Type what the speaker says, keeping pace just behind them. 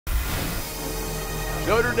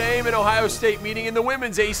Notre Dame and Ohio State meeting in the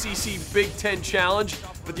women's ACC Big Ten Challenge,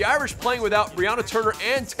 but the Irish playing without Brianna Turner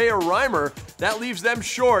and Taya Reimer. That leaves them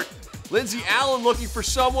short. Lindsey Allen looking for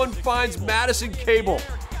someone, finds Madison Cable.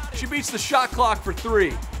 She beats the shot clock for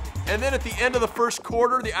 3. And then at the end of the first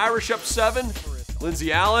quarter, the Irish up 7.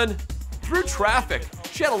 Lindsey Allen through traffic.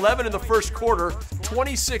 She had 11 in the first quarter,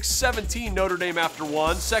 26-17 Notre Dame after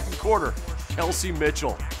 1. Second quarter, Kelsey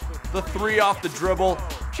Mitchell. The 3 off the dribble.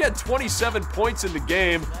 She had 27 points in the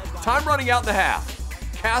game. Time running out in the half.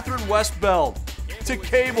 Catherine Westbeld to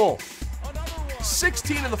Cable.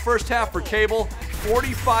 16 in the first half for Cable.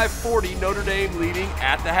 45-40 Notre Dame leading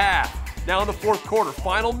at the half. Now in the fourth quarter,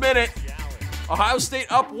 final minute. Ohio State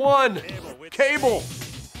up 1. Cable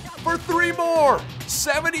for 3 more.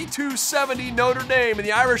 72-70 Notre Dame, and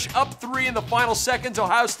the Irish up 3 in the final seconds.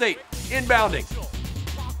 Ohio State inbounding.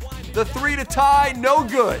 The 3 to tie, no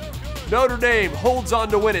good. Notre Dame holds on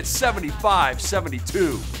to win it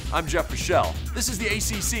 75-72. I'm Jeff Fischel. This is the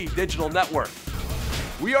ACC Digital Network.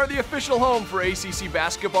 We are the official home for ACC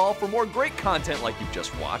basketball. For more great content like you've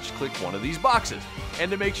just watched, click one of these boxes.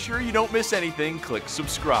 And to make sure you don't miss anything, click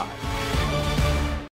subscribe.